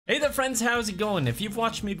Hey there friends, how's it going? If you've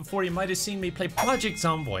watched me before, you might have seen me play Project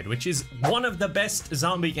Zomboid, which is one of the best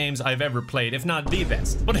zombie games I've ever played, if not the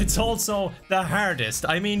best. But it's also the hardest.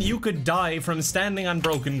 I mean, you could die from standing on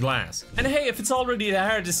broken glass. And hey, if it's already the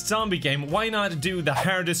hardest zombie game, why not do the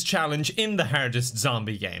hardest challenge in the hardest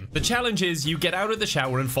zombie game? The challenge is you get out of the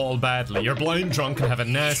shower and fall badly. You're blind drunk and have a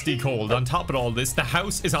nasty cold. On top of all this, the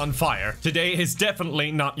house is on fire. Today is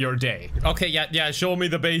definitely not your day. Okay, yeah, show me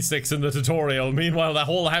the basics in the tutorial. Meanwhile, the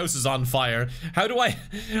whole house is on fire. How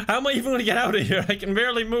am I even gonna get out of here? I can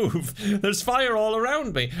barely move. There's fire all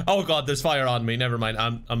around me. Oh god, there's fire on me. Never mind.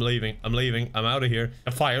 I'm leaving. I'm out of here. The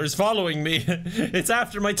fire is following me. It's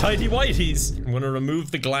after my tidy whities. I'm gonna remove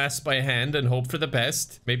the glass by hand and hope for the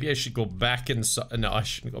best. Maybe I should go back inside. No, I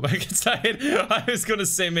shouldn't go back inside. I was gonna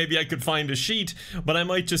say maybe I could find a sheet, but I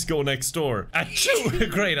might just go next door. Achoo!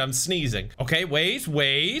 Great, I'm sneezing. Okay,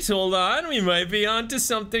 wait, hold on. We might be onto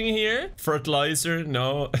something here. Fertilizer,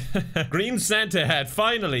 no. Green Santa hat,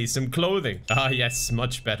 finally, some clothing. Ah, yes,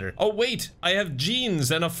 much better. Oh, wait, I have jeans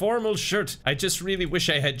and a formal shirt. I just really wish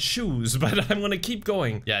I had shoes, but I'm gonna keep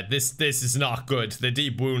going. Yeah, this is not good. The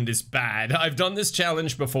deep wound is bad. I've done this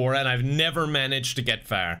challenge before and I've never managed to get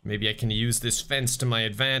far. Maybe I can use this fence to my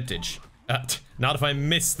advantage. Not if I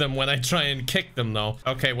miss them when I try and kick them, though.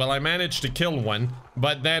 Okay, well, I managed to kill one,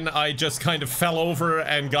 but then I just kind of fell over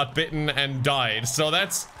and got bitten and died. So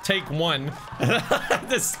that's take one.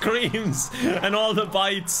 The screams and all the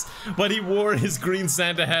bites, but he wore his green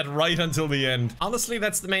Santa hat right until the end. Honestly,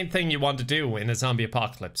 that's the main thing you want to do in a zombie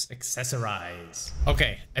apocalypse. Accessorize.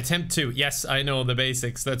 Okay, attempt 2. Yes, I know the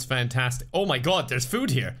basics. That's fantastic. Oh my god, there's food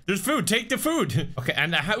here. There's food. Take the food. Okay,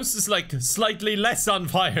 and the house is like slightly less on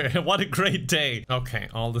fire. What a great day. Okay,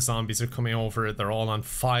 all the zombies are coming over. They're all on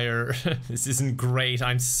fire. This isn't great.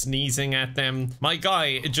 I'm sneezing at them. My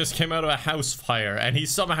guy just came out of a house fire and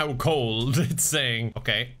he's somehow cold. It's saying,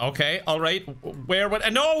 okay, all right.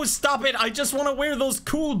 No, stop it. I just want to wear those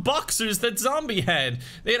cool boxers that zombie had.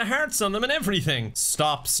 They had hearts on them and everything.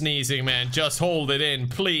 Stop sneezing, man. Just hold it in,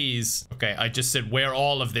 please. Okay, I just said wear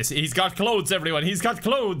all of this. He's got clothes, everyone. He's got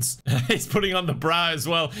clothes. He's putting on the bra as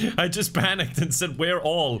well. I just panicked and said wear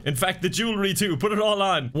all. In fact, the jewelry too. Put it all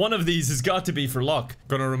on. One of these has got to be for luck.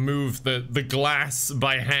 Gonna remove the glass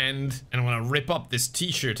by hand and I'm gonna rip up this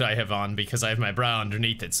t-shirt I have on because I have my bra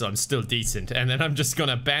underneath it, so I'm still decent. And then I'm just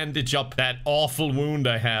gonna bandage up that awful wound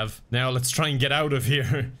I have. Now let's try and get out of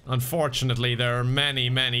here. Unfortunately, there are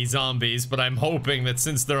many zombies, but I'm hoping that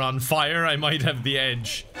since they're on fire, I might have the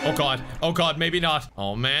edge. Oh god, maybe not.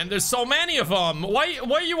 Oh man, there's so many of them. Why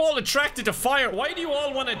are you all attracted to fire? Why do you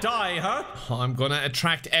all want to die, huh? Oh, I'm gonna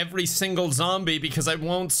attract every single zombie because I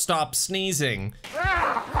won't stop sneezing.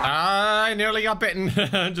 I nearly got bitten.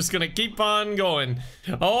 I'm just gonna keep on going.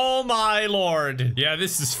 Oh my lord. Yeah,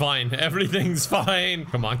 this is fine. Everything's fine.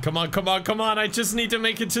 Come on. I just need to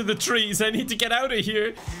make it to the trees. I need to get out of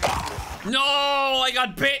here. No, I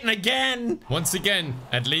got bitten again. Once again,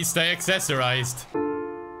 at least I accessorized.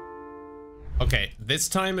 Okay, this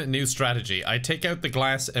time, new strategy. I take out the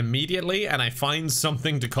glass immediately and I find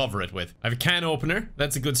something to cover it with. I have a can opener.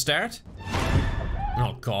 That's a good start.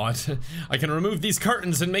 Oh god. I can remove these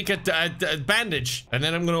curtains and make it a bandage. And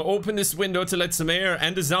then I'm gonna open this window to let some air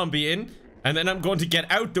and a zombie in. And then I'm going to get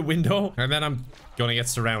out the window. And then I'm gonna get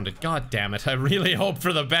surrounded. God damn it. I really hope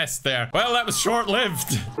for the best there. Well, that was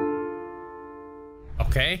short-lived.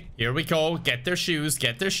 Okay, here we go. Get their shoes.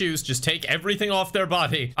 Just take everything off their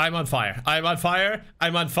body. I'm on fire.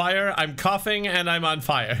 I'm coughing and I'm on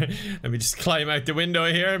fire. Let me just climb out the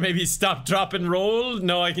window here. Maybe stop, drop, and roll.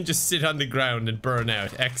 No, I can just sit on the ground and burn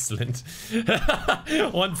out. Excellent.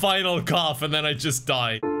 One final cough and then I just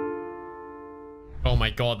die. Oh my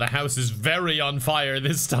god, the house is very on fire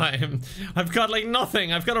this time. I've got like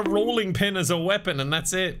nothing. I've got a rolling pin as a weapon and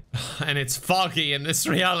that's it. And it's foggy in this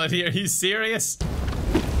reality. Are you serious?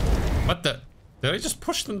 What the? Did I just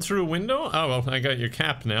push them through a window? Oh, well, I got your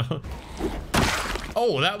cap now.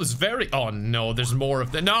 Oh, that was very... Oh, no, there's more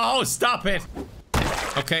of the... No, stop it!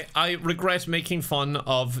 Okay, I regret making fun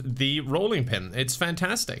of the rolling pin. It's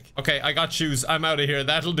fantastic. Okay, I got shoes. I'm out of here.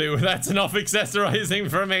 That'll do. That's enough accessorizing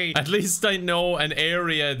for me. At least I know an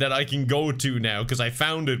area that I can go to now because I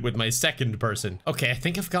found it with my second person. Okay, I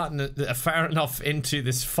think I've gotten far enough into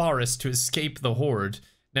this forest to escape the horde.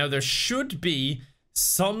 Now, there should be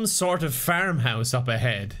some sort of farmhouse up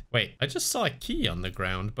ahead. Wait, I just saw a key on the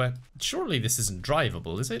ground, but surely this isn't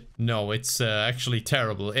drivable, is it? No, it's actually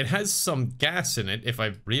terrible. It has some gas in it if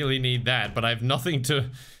I really need that, but I have nothing to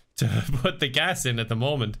to put the gas in at the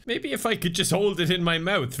moment. Maybe if I could just hold it in my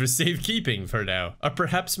mouth for safekeeping for now. Or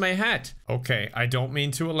perhaps my hat. Okay, I don't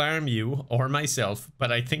mean to alarm you or myself,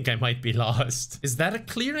 but I think I might be lost. Is that a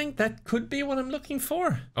clearing? That could be what I'm looking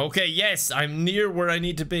for. Okay, yes, I'm near where I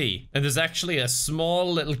need to be. And there's actually a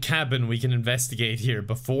small little cabin we can investigate here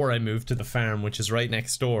before I move to the farm, which is right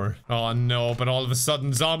next door. Oh no, but all of a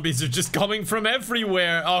sudden zombies are just coming from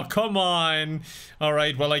everywhere. Oh, come on. All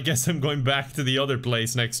right, well, I guess I'm going back to the other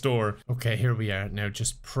place next door. Okay, here we are. Now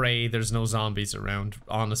just pray there's no zombies around.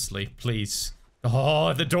 Honestly, please.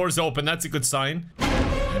 Oh, the door's open. That's a good sign.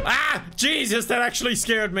 Ah, Jesus, that actually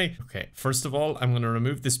scared me. Okay, first of all, I'm going to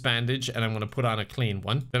remove this bandage and I'm going to put on a clean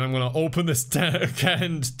one. Then I'm going to open this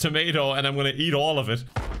canned tomato and I'm going to eat all of it.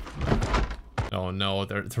 Oh no,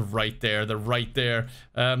 they're right there. They're right there.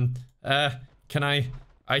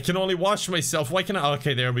 I can only wash myself. Why can I?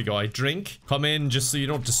 Okay, there we go. I drink. Come in just so you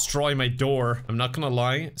don't destroy my door. I'm not gonna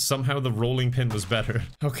lie. Somehow the rolling pin was better.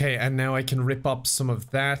 Okay, and now I can rip up some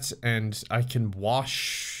of that and I can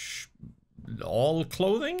wash all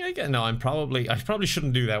clothing again. No, I probably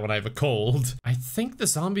shouldn't do that when I have a cold. I think the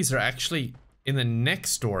zombies are actually in the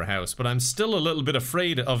next door house, but I'm still a little bit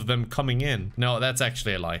afraid of them coming in. No, that's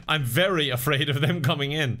actually a lie. I'm very afraid of them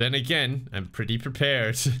coming in. Then again, I'm pretty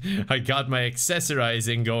prepared. I got my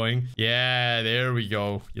accessorizing going. Yeah, there we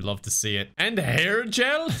go. You love to see it. And hair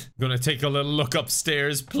gel? I'm gonna take a little look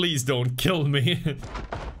upstairs. Please don't kill me.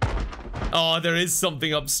 Oh, there is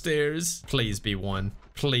something upstairs. Please be one.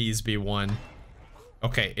 Please be one.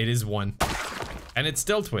 Okay, it is one. And it's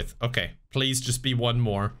dealt with. Okay, please just be one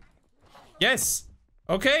more. Yes.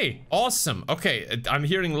 Okay. Awesome. Okay. I'm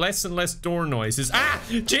hearing less and less door noises. Ah!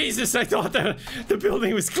 Jesus, I thought that the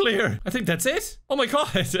building was clear. I think that's it. Oh my god.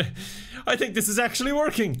 I think this is actually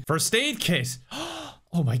working. First aid kit.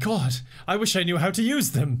 Oh my god. I wish I knew how to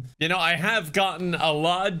use them. You know, I have gotten a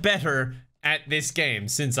lot better at this game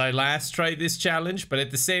since I last tried this challenge, but at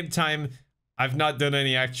the same time, I've not done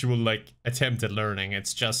any actual, like, attempt at learning.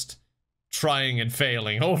 It's just trying and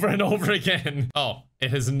failing over and over again. Oh. It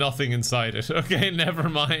has nothing inside it. Okay, never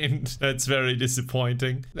mind. That's very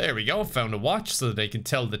disappointing. There we go. Found a watch so that I can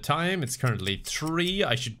tell the time. It's currently 3.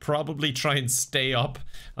 I should probably try and stay up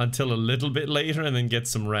until a little bit later and then get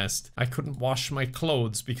some rest. I couldn't wash my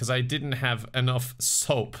clothes because I didn't have enough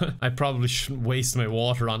soap. I probably shouldn't waste my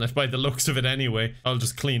water on it by the looks of it anyway. I'll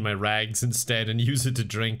just clean my rags instead and use it to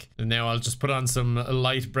drink. And now I'll just put on some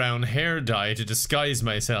light brown hair dye to disguise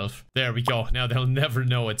myself. There we go. Now they'll never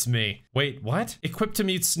know it's me. Wait, what? Equipped to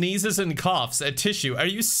mute sneezes and coughs. A tissue. Are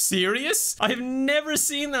you serious? I have never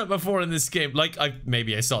seen that before in this game. Like,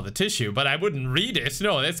 maybe I saw the tissue, but I wouldn't read it.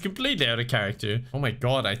 No, that's completely out of character. Oh my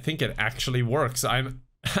god, I think it actually works. I'm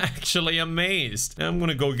actually amazed. I'm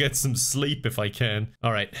gonna go get some sleep if I can.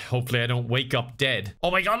 All right, hopefully I don't wake up dead.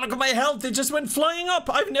 Oh my god, look at my health. It just went flying up.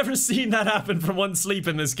 I've never seen that happen from one sleep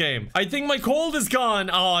in this game. I think my cold is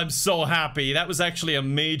gone. Oh, I'm so happy. That was actually a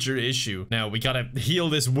major issue. Now we gotta heal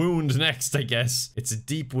this wound next, I guess. It's a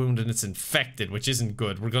deep wound and it's infected, which isn't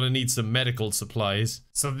good. We're gonna need some medical supplies.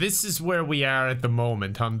 So this is where we are at the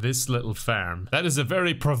moment on this little farm. That is a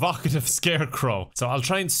very provocative scarecrow. So I'll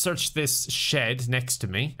try and search this shed next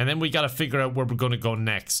to me, and then we gotta figure out where we're gonna go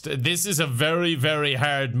next. This is a very, very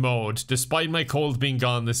hard mode. Despite my cold being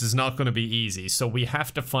gone, this is not gonna be easy, so we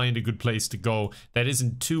have to find a good place to go that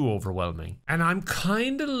isn't too overwhelming. And I'm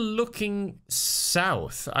kinda looking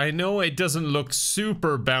south. I know it doesn't look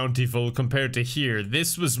super bountiful compared to here.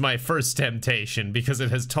 This was my first temptation because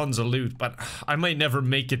it has tons of loot, but I might never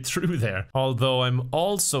make it through there. Although I'm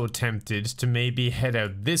also tempted to maybe head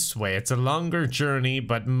out this way. It's a longer journey,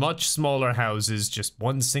 but much smaller houses, just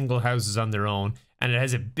one single houses on their own, and it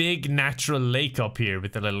has a big natural lake up here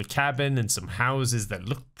with a little cabin and some houses that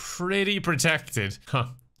look pretty protected. Huh.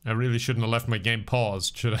 I really shouldn't have left my game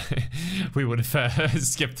paused, should I? We would have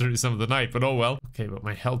skipped through some of the night, but oh well. Okay, but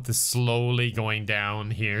my health is slowly going down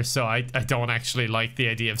here, so I don't actually like the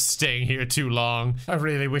idea of staying here too long. I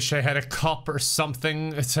really wish I had a cup or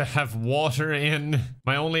something to have water in.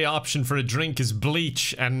 My only option for a drink is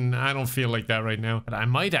bleach, and I don't feel like that right now. But I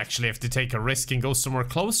might actually have to take a risk and go somewhere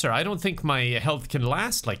closer. I don't think my health can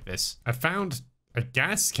last like this. I found a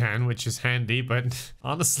gas can, which is handy, but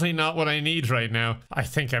honestly not what I need right now. I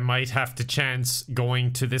think I might have to chance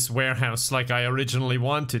going to this warehouse like I originally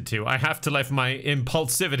wanted to. I have to let my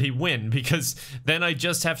impulsivity win, because then I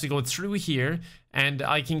just have to go through here and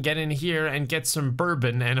I can get in here and get some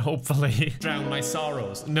bourbon and hopefully drown my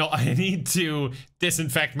sorrows. No, I need to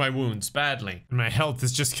disinfect my wounds badly. My health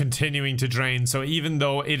is just continuing to drain, so even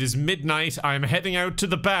though it is midnight, I'm heading out to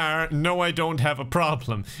the bar. No, I don't have a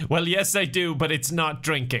problem. Well, yes, I do, but it's not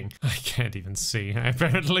drinking. I can't even see. I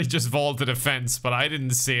apparently just vaulted a fence, but I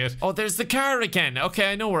didn't see it. Oh, there's the car again.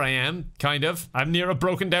 Okay, I know where I am. Kind of. I'm near a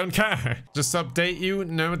broken down car. Just update you.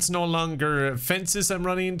 Now it's no longer fences I'm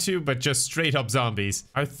running into, but just straight up zombies.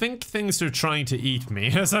 I think things are trying to eat me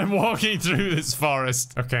as I'm walking through this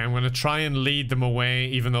forest. Okay, I'm gonna try and lead them away,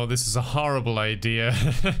 even though this is a horrible idea.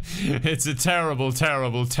 It's a terrible,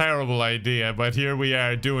 terrible, terrible idea, but here we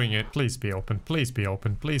are doing it. Please be open. Please be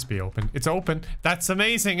open. Please be open. It's open. That's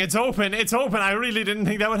amazing. It's open. It's open. I really didn't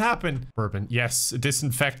think that would happen. Bourbon. Yes.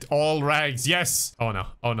 Disinfect all rags. Yes. Oh no.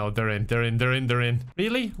 Oh no. They're in. They're in. They're in. They're in.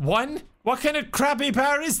 Really? One? What kind of crappy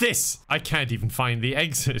bar is this? I can't even find the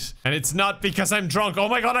exit. And it's not because I'm drunk. Oh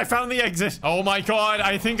my god, I found the exit. Oh my god,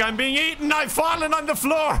 I think I'm being eaten. I've fallen on the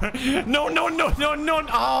floor. No, no, no, no, no.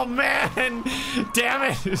 Oh man.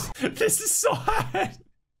 Damn it. This is so hard.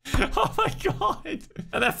 Oh my god.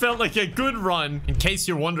 And that felt like a good run. In case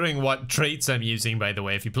you're wondering what traits I'm using, by the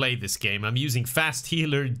way, if you played this game, I'm using fast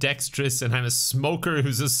healer, dexterous, and I'm a smoker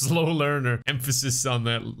who's a slow learner. Emphasis on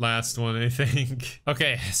that last one, I think.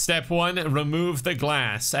 Okay, step one, remove the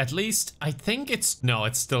glass. At least, I think it's... No,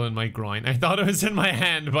 it's still in my groin. I thought it was in my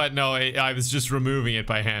hand, but no, I was just removing it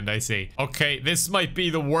by hand, I see. Okay, this might be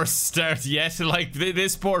the worst start yet. Like,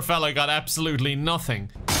 this poor fella got absolutely nothing.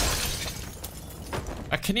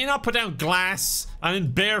 Can you not put down glass? I'm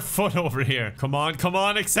in barefoot over here. Come on, come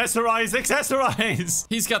on, accessorize, accessorize.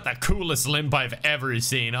 He's got the coolest limp I've ever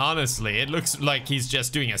seen, honestly. It looks like he's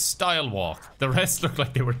just doing a style walk. The rest looked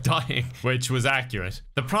like they were dying, which was accurate.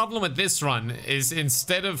 The problem with this run is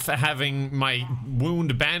instead of having my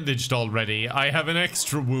wound bandaged already, I have an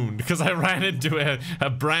extra wound because I ran into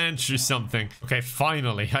a branch or something. Okay,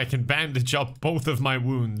 finally, I can bandage up both of my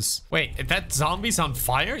wounds. Wait, that zombie's on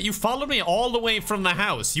fire? You followed me all the way from the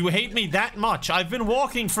house. You hate me that much. I've been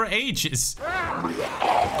walking for ages.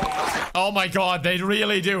 Oh my god, they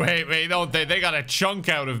really do hate me, don't they? They got a chunk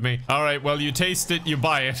out of me. All right, well, you taste it, you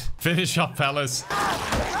buy it. Finish up, fellas.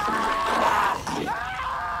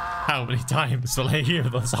 How many times will I hear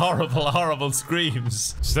those horrible, horrible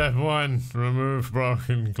screams? Step one, remove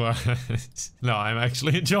broken glass. No, I'm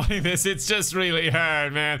actually enjoying this. It's just really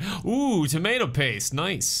hard, man. Ooh, tomato paste.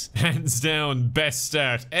 Nice. Hands down, best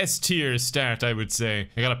start. S tier start, I would say.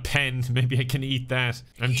 I got a pen. Maybe I can eat that.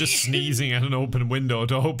 I'm just sneezing at an open window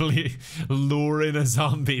to hopefully lure in a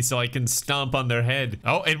zombie so I can stomp on their head.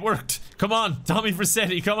 Oh, it worked. Come on, Tommy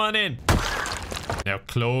Vercetti, come on in. Now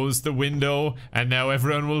close the window, and now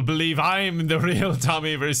everyone will believe I'm the real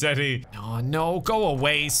Tommy Vercetti. Oh no, go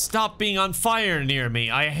away. Stop being on fire near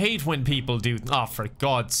me. I hate when people do... Oh, for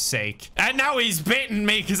God's sake. And now he's bitten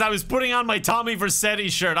me because I was putting on my Tommy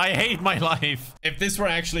Vercetti shirt. I hate my life. If this were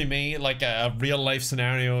actually me, like a real life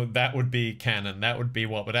scenario, that would be canon. That would be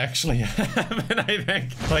what would actually happen, I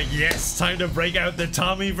think. Like, yes, time to break out the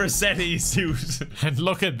Tommy Vercetti suit. And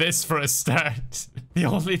look at this for a start. The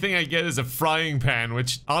only thing I get is a frying pan,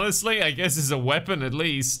 which honestly, I guess is a weapon at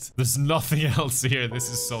least. There's nothing else here. This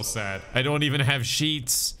is so sad. I don't even have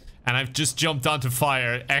sheets, and I've just jumped onto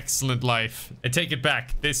fire. Excellent life. I take it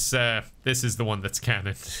back. This is the one that's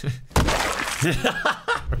canon.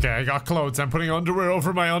 Okay, I got clothes. I'm putting underwear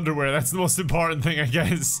over my underwear. That's the most important thing, I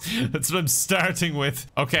guess. That's what I'm starting with.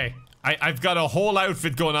 Okay. I've got a whole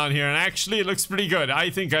outfit going on here, and actually it looks pretty good. I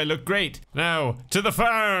think I look great. Now, to the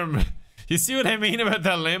farm. You see what I mean about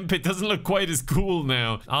that limp? It doesn't look quite as cool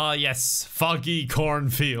now. Ah, yes. Foggy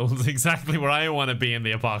cornfields. Exactly where I want to be in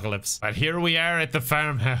the apocalypse. But here we are at the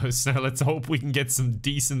farmhouse. Now let's hope we can get some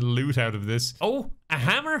decent loot out of this. Oh, a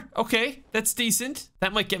hammer? Okay, that's decent.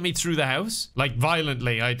 That might get me through the house. Like,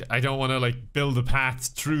 violently. I don't want to, like, build a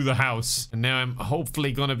path through the house. And now I'm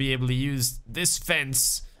hopefully going to be able to use this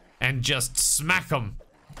fence and just smack them.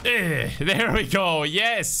 There we go.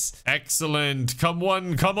 Yes. Excellent. Come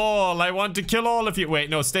one, come all. I want to kill all of you. Wait,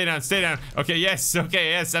 no, stay down, stay down. Okay, yes.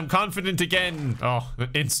 Okay, yes. I'm confident again. Oh,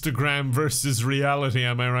 Instagram versus reality.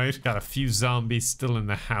 Am I right? Got a few zombies still in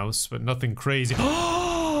the house, but nothing crazy.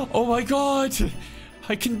 Oh my god.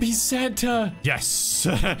 I can be Santa. Yes.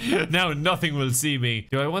 Now nothing will see me.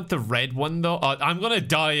 Do I want the red one though? Oh, I'm gonna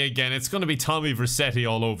die again. It's gonna be Tommy Vercetti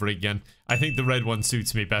all over again. I think the red one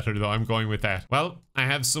suits me better though. I'm going with that. Well, I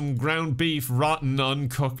have some ground beef rotten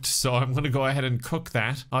uncooked, so I'm gonna go ahead and cook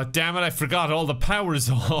that. Oh, damn it, I forgot all the power's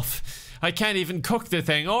off. I can't even cook the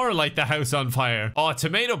thing or light the house on fire. Oh,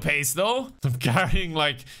 tomato paste though. I'm carrying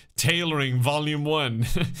like tailoring volume 1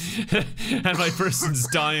 and my person's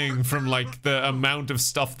dying from like the amount of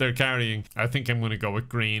stuff they're carrying. I think I'm gonna go with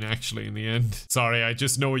green actually in the end. Sorry, I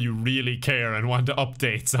just know you really care and want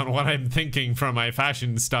updates on what I'm thinking for my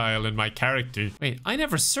fashion style and my character. Wait, I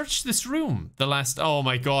never searched this room the last— oh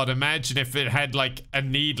my god, imagine if it had like a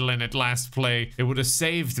needle in it last play. It would have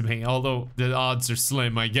saved me, although the odds are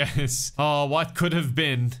slim, I guess. Oh, what could have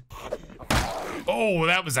been? Oh,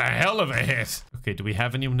 that was a hell of a hit. Okay, do we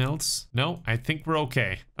have anyone else? No, I think we're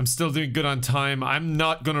okay. I'm still doing good on time. I'm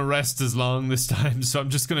not gonna rest as long this time, so I'm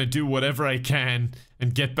just gonna do whatever I can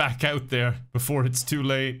and get back out there before it's too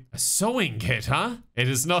late. A sewing kit, huh? It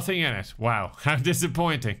has nothing in it. Wow, how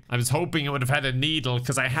disappointing. I was hoping it would have had a needle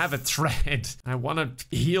because I have a thread. I want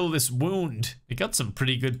to heal this wound. We got some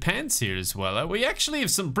pretty good pants here as well. We actually have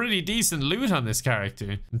some pretty decent loot on this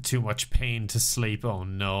character. And too much pain to sleep. Oh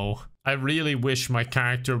no. I really wish my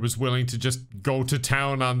character was willing to just go to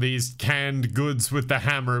town on these canned goods with the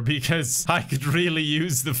hammer because I could really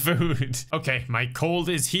use the food. Okay, my cold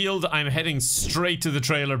is healed. I'm heading straight to the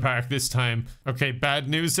trailer park this time. Okay, bad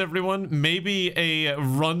news everyone. Maybe a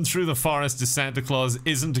run through the forest to Santa Claus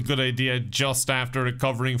isn't a good idea just after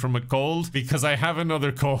recovering from a cold because I have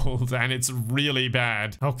another cold and it's really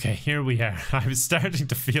bad. Okay, here we are. I was starting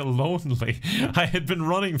to feel lonely. I had been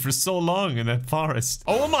running for so long in that forest.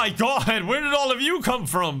 Oh my god! Where did all of you come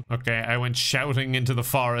from? Okay, I went shouting into the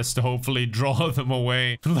forest to hopefully draw them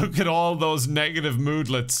away. Look at all those negative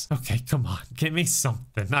moodlets. Okay, come on, give me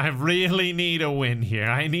something. I really need a win here.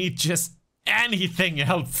 I need just anything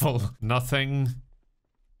helpful. Nothing.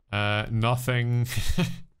 Nothing.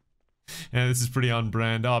 Yeah, this is pretty on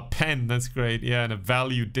brand. Oh, pen, that's great. Yeah, and a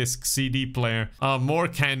value disc CD player. More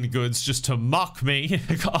canned goods just to mock me.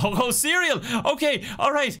 Oh, cereal! Okay,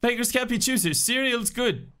 alright. Beggars can't be choosers. Cereal's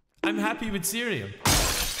good. I'm happy with cereal.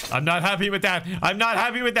 I'm not happy with that. I'm not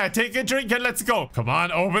happy with that. Take a drink and let's go. Come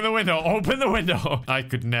on, open the window. Open the window. I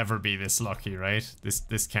could never be this lucky, right?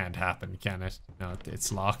 This can't happen, can it? No,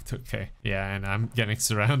 it's locked. Okay. Yeah, and I'm getting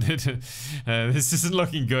surrounded. This isn't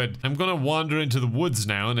looking good. I'm gonna wander into the woods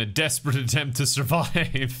now in a desperate attempt to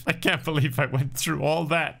survive. I can't believe I went through all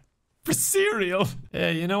that for cereal.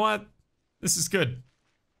 Yeah, you know what? This is good.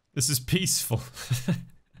 This is peaceful.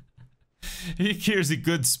 Here's a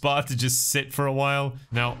good spot to just sit for a while.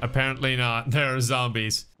 No, apparently not. There are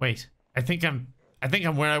zombies. Wait, I think I'm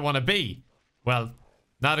where I want to be. Well,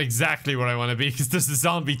 not exactly where I want to be because there's a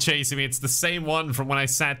zombie chasing me. It's the same one from when I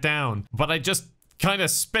sat down. But I just kind of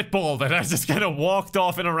spitballed it. I just kind of walked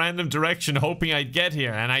off in a random direction hoping I'd get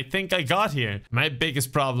here. And I think I got here. My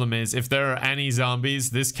biggest problem is if there are any zombies,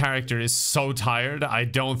 this character is so tired. I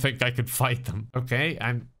don't think I could fight them. Okay,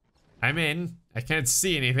 I'm in. I can't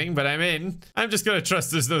see anything, but I'm in. I'm just gonna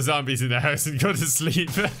trust there's no zombies in the house and go to sleep.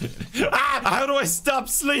 Ah! How do I stop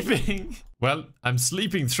sleeping? Well, I'm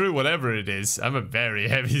sleeping through whatever it is. I'm a very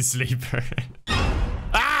heavy sleeper.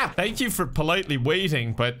 Ah! Thank you for politely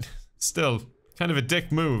waiting, but still, kind of a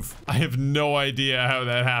dick move. I have no idea how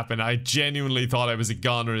that happened. I genuinely thought I was a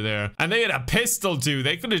goner there. And they had a pistol too.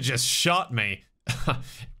 They could have just shot me.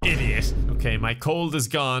 Idiot. Okay, my cold is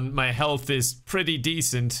gone. My health is pretty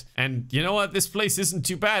decent. And you know what? This place isn't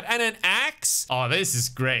too bad. And an axe? Oh, this is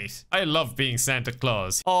great. I love being Santa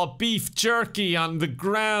Claus. Oh, beef jerky on the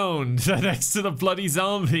ground next to the bloody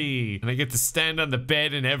zombie. And I get to stand on the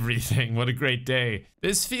bed and everything. What a great day.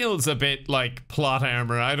 This feels a bit like plot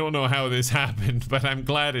armor. I don't know how this happened, but I'm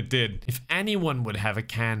glad it did. If anyone would have a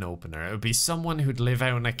can opener, it would be someone who'd live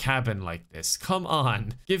out in a cabin like this. Come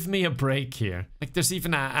on. Give me a break here. Like there's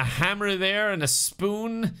even a hammer there and a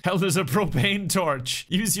spoon. Hell, there's a propane torch.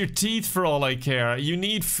 Use your teeth for all I care. You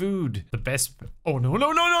need food. The best. Oh no,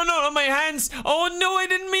 no, no, no, no, on my hands. Oh no, I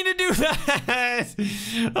didn't mean to do that.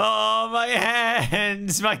 Oh, my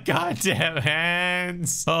hands. My goddamn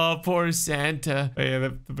hands. Oh, poor Santa. Oh, yeah, the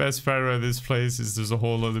best part about this place is there's a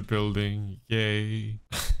whole other building. Yay.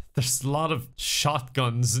 There's a lot of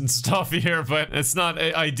shotguns and stuff here, but it's not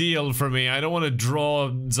ideal for me. I don't want to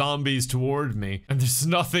draw zombies toward me. And there's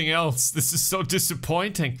nothing else. This is so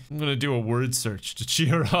disappointing. I'm gonna do a word search to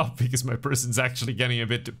cheer up because my person's actually getting a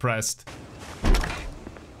bit depressed.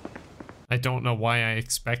 I don't know why I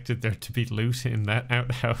expected there to be loot in that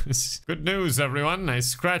outhouse. Good news, everyone. I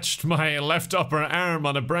scratched my left upper arm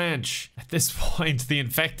on a branch. At this point, the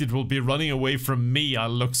infected will be running away from me. I'll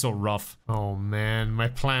look so rough. Oh man, my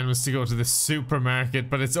plan was to go to the supermarket,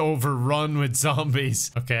 but it's overrun with zombies.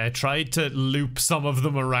 Okay, I tried to loop some of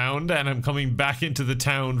them around, and I'm coming back into the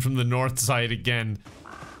town from the north side again.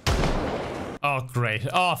 Oh, great.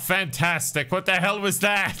 Oh, fantastic. What the hell was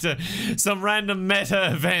that? Some random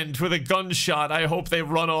meta event with a gunshot. I hope they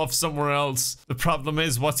run off somewhere else. The problem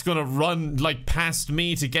is, what's gonna run, like, past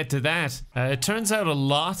me to get to that? It turns out a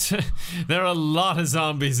lot. There are a lot of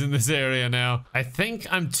zombies in this area now. I think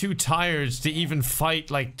I'm too tired to even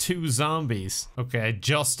fight, like, 2 zombies. Okay, I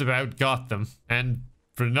just about got them. And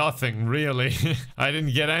for nothing, really. I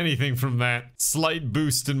didn't get anything from that. Slight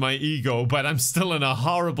boost in my ego, but I'm still in a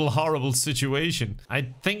horrible, horrible situation.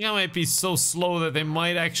 I think I might be so slow that they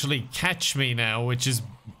might actually catch me now, which is...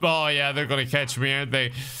 Oh yeah, they're gonna catch me, aren't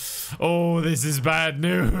they? Oh, this is bad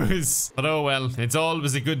news. But oh well, it's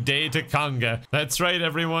always a good day to conga. That's right,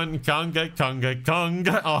 everyone. Conga, conga,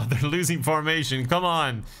 conga. Oh, they're losing formation. Come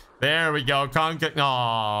on. There we go, conga.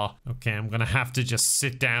 Aww. Okay, I'm gonna have to just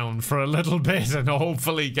sit down for a little bit and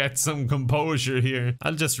hopefully get some composure here.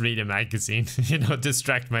 I'll just read a magazine, you know,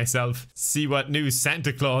 distract myself. See what new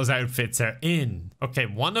Santa Claus outfits are in. Okay,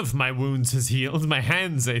 one of my wounds has healed, my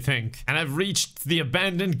hands, I think. And I've reached the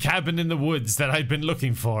abandoned cabin in the woods that I'd been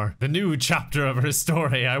looking for. The new chapter of her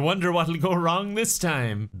story. I wonder what'll go wrong this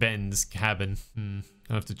time. Ben's cabin.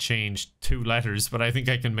 I'll have to change 2 letters, but I think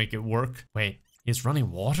I can make it work. Wait. Is running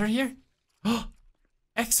water here? Oh,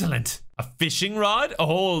 excellent. A fishing rod?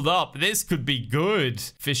 Hold up, this could be good.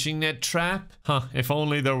 Fishing net trap? Huh, if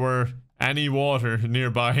only there were any water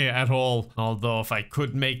nearby at all. Although if I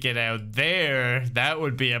could make it out there, that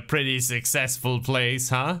would be a pretty successful place,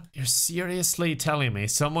 huh? You're seriously telling me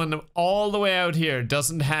someone all the way out here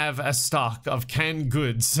doesn't have a stock of canned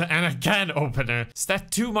goods and a can opener? Is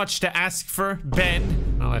that too much to ask for,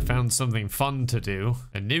 Ben? Well, I found something fun to do.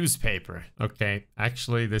 A newspaper. Okay,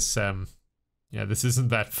 actually this, yeah, this isn't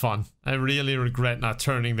that fun. I really regret not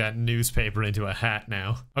turning that newspaper into a hat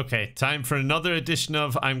now. Okay, time for another edition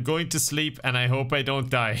of I'm going to sleep and I hope I don't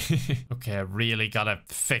die. Okay, I really gotta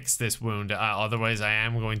fix this wound. Otherwise I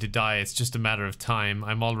am going to die. It's just a matter of time.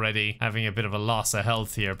 I'm already having a bit of a loss of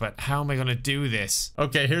health here, but how am I gonna do this?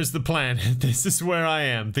 Okay, here's the plan. This is where I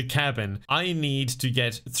am, the cabin. I need to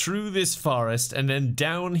get through this forest and then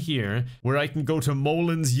down here where I can go to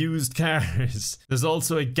Molin's used cars. There's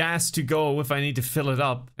also a gas to go if I need to fill it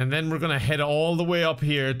up, and then we're gonna head all the way up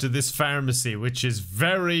here to this pharmacy, which is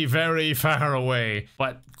very, very far away,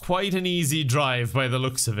 but quite an easy drive by the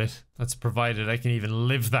looks of it. That's provided I can even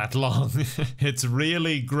live that long. It's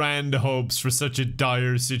really grand hopes for such a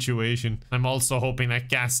dire situation. I'm also hoping that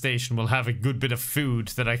gas station will have a good bit of food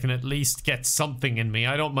that I can at least get something in me.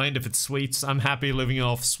 I don't mind if it's sweets. I'm happy living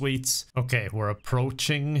off sweets. Okay, we're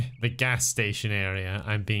approaching the gas station area.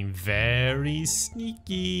 I'm being very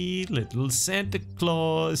sneaky. Little Santa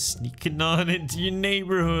Claus sneaking on into your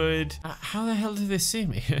neighborhood. How the hell did they see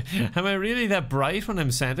me? Am I really that bright when I'm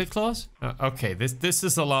Santa Claus? Okay, this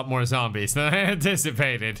is a lot more zombies than I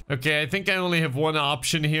anticipated. Okay, I think I only have one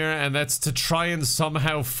option here, and that's to try and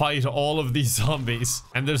somehow fight all of these zombies.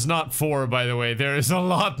 And there's not 4, by the way. There is a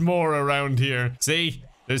lot more around here. See?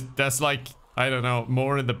 That's like, I don't know,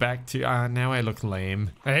 more in the back too. Now I look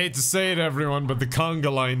lame. I hate to say it, everyone, but the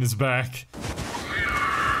conga line is back.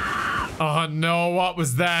 Oh no, what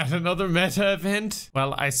was that? Another meta event?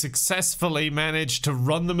 Well, I successfully managed to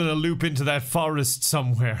run them in a loop into that forest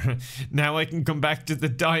somewhere. Now I can come back to the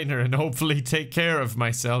diner and hopefully take care of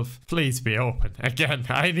myself. Please be open. Again,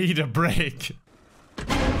 I need a break.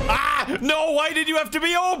 No, why did you have to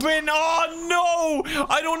be open? Oh no!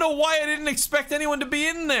 I don't know why I didn't expect anyone to be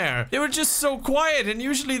in there. They were just so quiet, and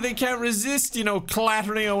usually they can't resist, you know,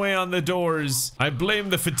 clattering away on the doors. I blame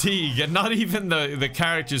the fatigue, and not even the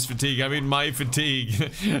character's fatigue. I mean my fatigue.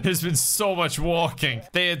 There's been so much walking.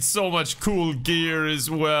 They had so much cool gear as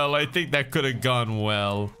well. I think that could have gone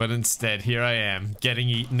well. But instead, here I am, getting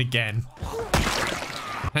eaten again.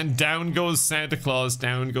 And down goes Santa Claus,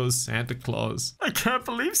 down goes Santa Claus. I can't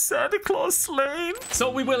believe Santa Claus slain. So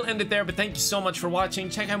we will end it there, but thank you so much for watching.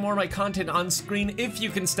 Check out more of my content on screen if you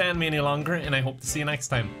can stand me any longer, and I hope to see you next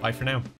time. Bye for now.